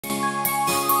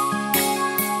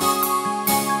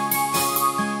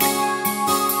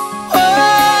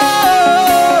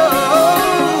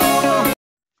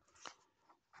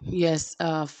Yes,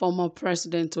 former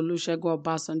President Olusegun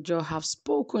Obasanjo have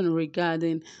spoken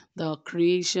regarding the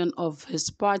creation of his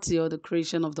party or the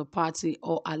creation of the party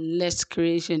or alleged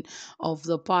creation of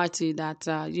the party that,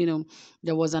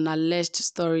 there was an alleged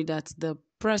story that the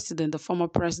former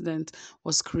president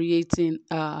was creating,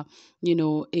 a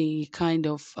kind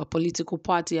of a political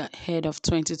party ahead of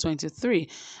 2023.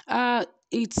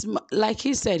 Like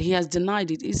he said, he has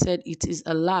denied it. He said it is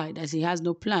a lie, that he has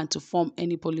no plan to form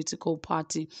any political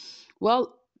party.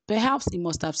 Well, perhaps he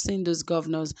must have seen those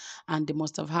governors and they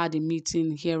must have had a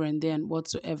meeting here and there and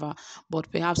whatsoever, but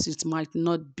perhaps it might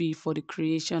not be for the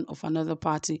creation of another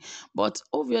party. But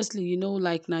obviously,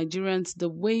 like Nigerians, the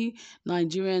way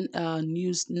Nigerian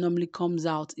news normally comes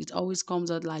out, it always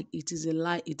comes out like it is a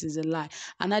lie, it is a lie.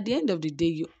 And at the end of the day,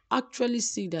 you actually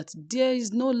see that there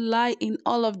is no lie in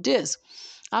all of this.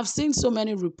 I've seen so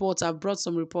many reports. I've brought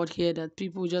some report here that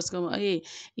people just come, hey,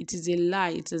 it is a lie.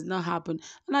 It has not happened.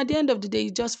 And at the end of the day,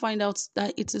 you just find out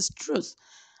that it is truth.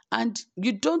 And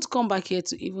you don't come back here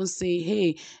to even say,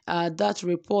 hey, that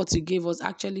report you gave was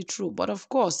actually true. But of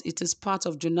course, it is part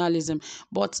of journalism.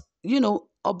 But,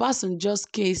 Obasanjo's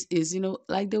case is,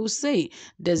 like they will say,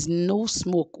 there's no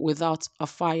smoke without a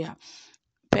fire.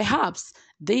 Perhaps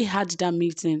they had that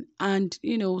meeting and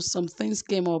some things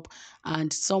came up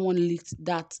and someone leaked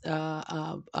that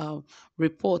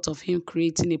report of him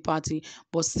creating a party,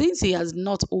 but since he has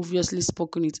not obviously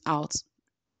spoken it out,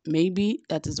 maybe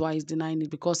that is why he's denying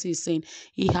it, because he's saying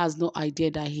he has no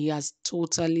idea that he has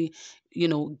totally,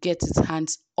 get his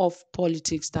hands off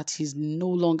politics, that he's no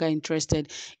longer interested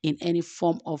in any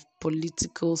form of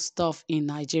political stuff in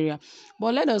Nigeria.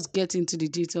 But let us get into the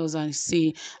details and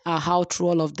see how true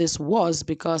all of this was,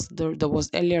 because there was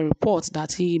earlier reports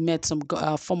that he met some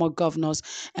former governors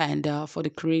and for the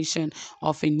creation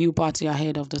of a new party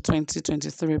ahead of the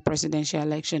 2023 presidential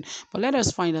election. But let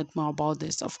us find out more about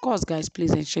this. Of course, guys,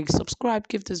 please ensure you subscribe,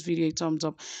 give this video a thumbs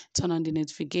up, turn on the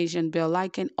notification bell,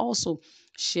 like, and also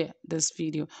share this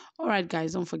video. All right,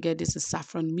 guys, don't forget this is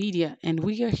Saffron Media, and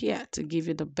we are here to give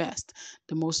you the best,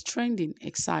 the most trending,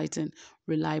 exciting,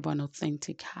 reliable, and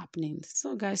authentic happenings.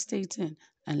 So, guys, stay tuned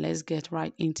and let's get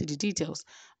right into the details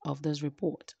of this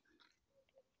report.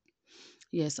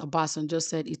 Yes, Obasanjo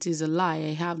said it is a lie.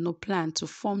 I have no plan to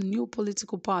form new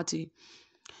political party.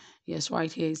 Yes,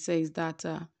 right here it says that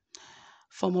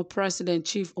former President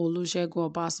Chief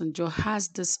Olusegun Obasanjo has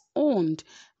disowned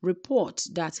reports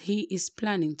that he is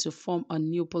planning to form a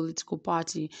new political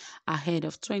party ahead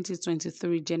of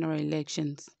 2023 general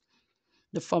elections.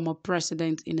 The former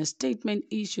president, in a statement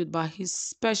issued by his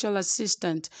special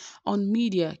assistant on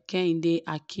media, Kehinde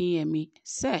Akinyemi,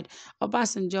 said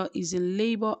Obasanjo is in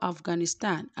Labour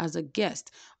Afghanistan as a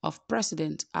guest of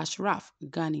President Ashraf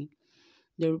Ghani.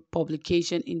 The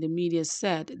publication in the media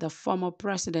said the former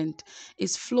president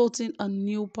is floating a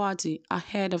new party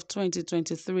ahead of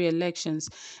 2023 elections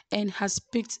and has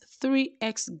picked 3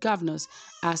 ex-governors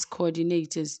as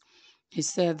coordinators. He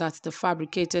said that the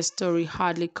fabricated story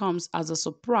hardly comes as a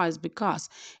surprise because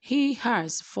he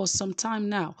has, for some time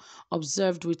now,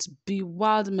 observed with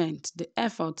bewilderment the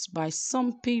efforts by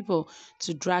some people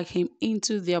to drag him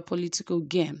into their political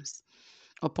games.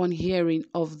 Upon hearing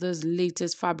of this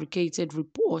latest fabricated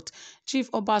report,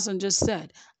 Chief Obasanjo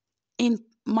said, in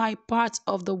my part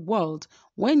of the world,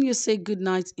 when you say good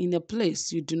night in a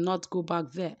place, you do not go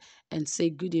back there and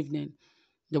say good evening.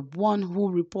 The one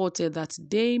who reported that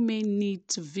they may need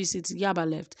to visit Yaba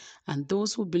left, and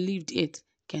those who believed it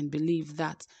can believe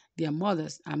that their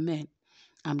mothers are men.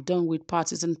 I'm done with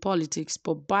partisan politics,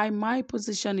 but by my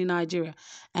position in Nigeria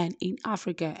and in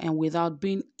Africa, and without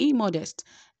being immodest,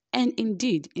 and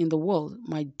indeed in the world,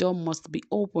 my door must be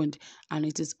opened, and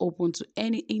it is open to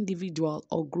any individual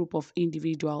or group of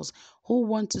individuals who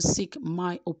want to seek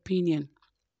my opinion,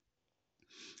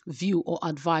 view, or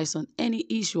advice on any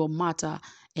issue or matter,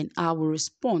 and I will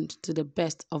respond to the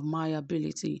best of my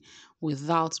ability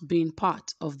without being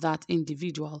part of that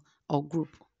individual or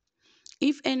group.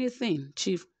 If anything,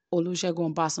 Chief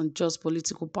Olusegun Obasanjo's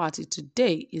political party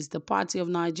today is the party of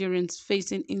Nigerians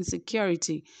facing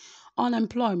insecurity,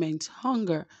 unemployment,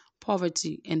 hunger,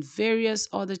 poverty, and various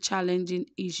other challenging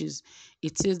issues.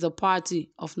 It is the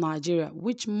party of Nigeria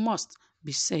which must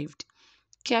be saved,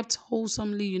 kept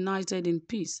wholesomely united in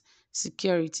peace,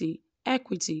 security,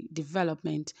 equity,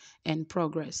 development, and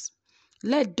progress.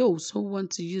 Let those who want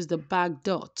to use the back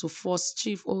door to force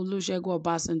Chief Olusegun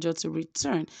Obasanjo to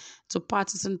return to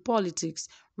partisan politics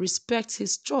respect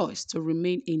his choice to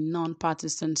remain a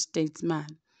non-partisan statesman.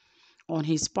 On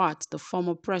his part, the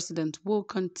former president will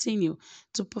continue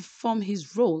to perform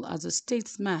his role as a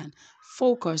statesman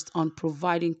focused on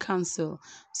providing counsel,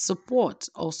 support,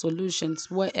 or solutions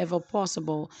wherever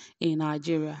possible in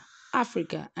Nigeria,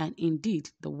 Africa, and indeed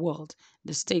the world,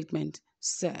 the statement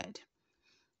said.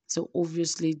 So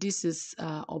obviously, this is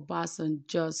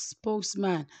Obasanjo's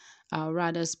spokesman,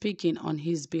 rather speaking on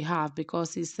his behalf,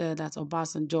 because he said that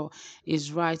Obasanjo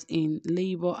is right in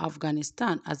Labour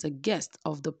Afghanistan as a guest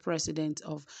of the president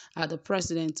of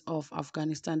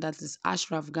Afghanistan, that is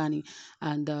Ashraf Ghani,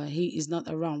 and he is not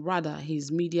around. Rather, his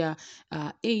media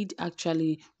aide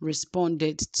actually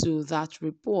responded to that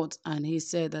report, and he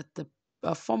said that the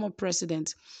former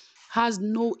president has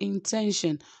no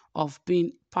intention of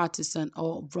being partisan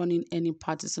or running any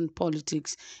partisan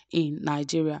politics in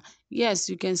Nigeria. Yes,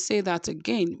 you can say that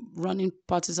again, running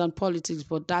partisan politics,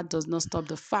 but that does not stop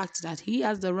the fact that he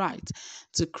has the right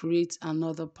to create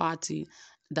another party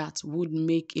that would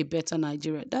make a better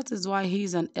Nigeria. That is why he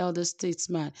is an elder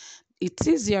statesman. It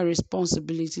is their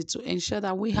responsibility to ensure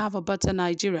that we have a better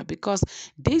Nigeria, because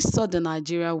they saw the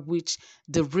Nigeria which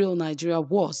the real Nigeria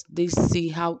was. They see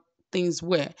how things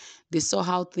were. They saw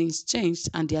how things changed,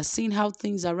 and they are seeing how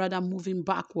things are rather moving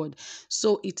backward.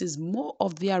 So it is more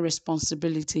of their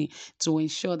responsibility to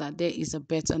ensure that there is a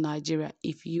better Nigeria,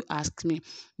 if you ask me.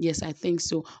 Yes, I think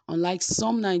so. Unlike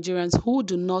some Nigerians who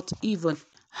do not even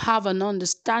have an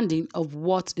understanding of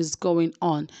what is going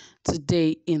on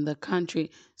today in the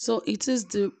country. So it is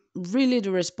really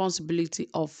the responsibility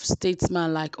of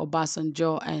statesmen like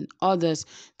Obasanjo and others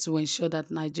to ensure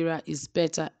that Nigeria is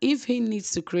better. If he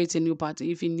needs to create a new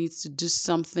party, if he needs to do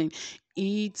something,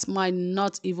 it might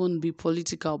not even be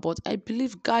political, but I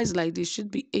believe guys like this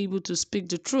should be able to speak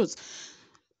the truth.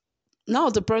 Now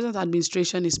the present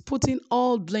administration is putting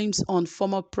all blames on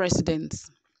former presidents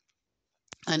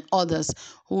and others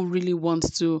who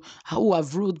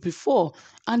have ruled before,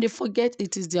 and they forget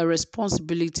it is their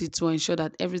responsibility to ensure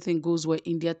that everything goes well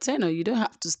in their tenure. You don't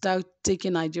have to start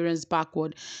taking Nigerians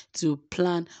backward to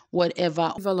plan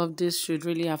whatever. All of this should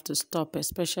really have to stop,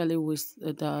 especially with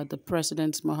the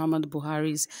President Muhammad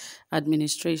Buhari's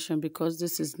administration, because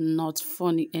this is not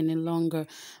funny any longer.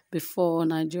 Before,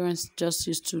 Nigerians just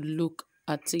used to look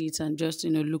at it and just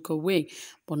look away,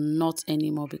 but not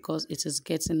anymore, because it is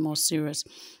getting more serious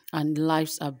and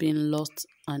lives are being lost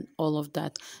and all of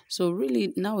that. So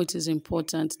really now it is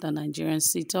important that Nigerians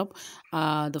sit up.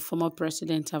 The former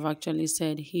president have actually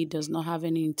said he does not have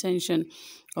any intention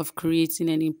of creating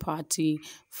any party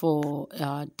for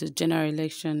the general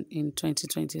election in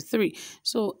 2023.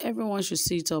 So everyone should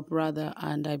sit up rather,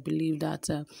 and I believe that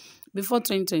before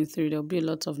 2023, there'll be a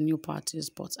lot of new parties,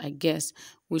 but I guess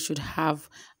we should have,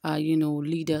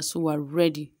 leaders who are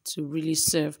ready to really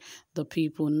serve the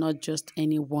people, not just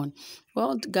anyone.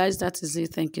 Well, guys, that is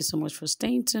it. Thank you so much for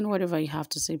staying tuned. Whatever you have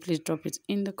to say, please drop it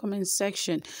in the comment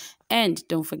section. And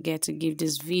don't forget to give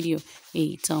this video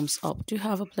a thumbs up. Do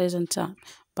have a pleasant time.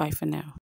 Bye for now.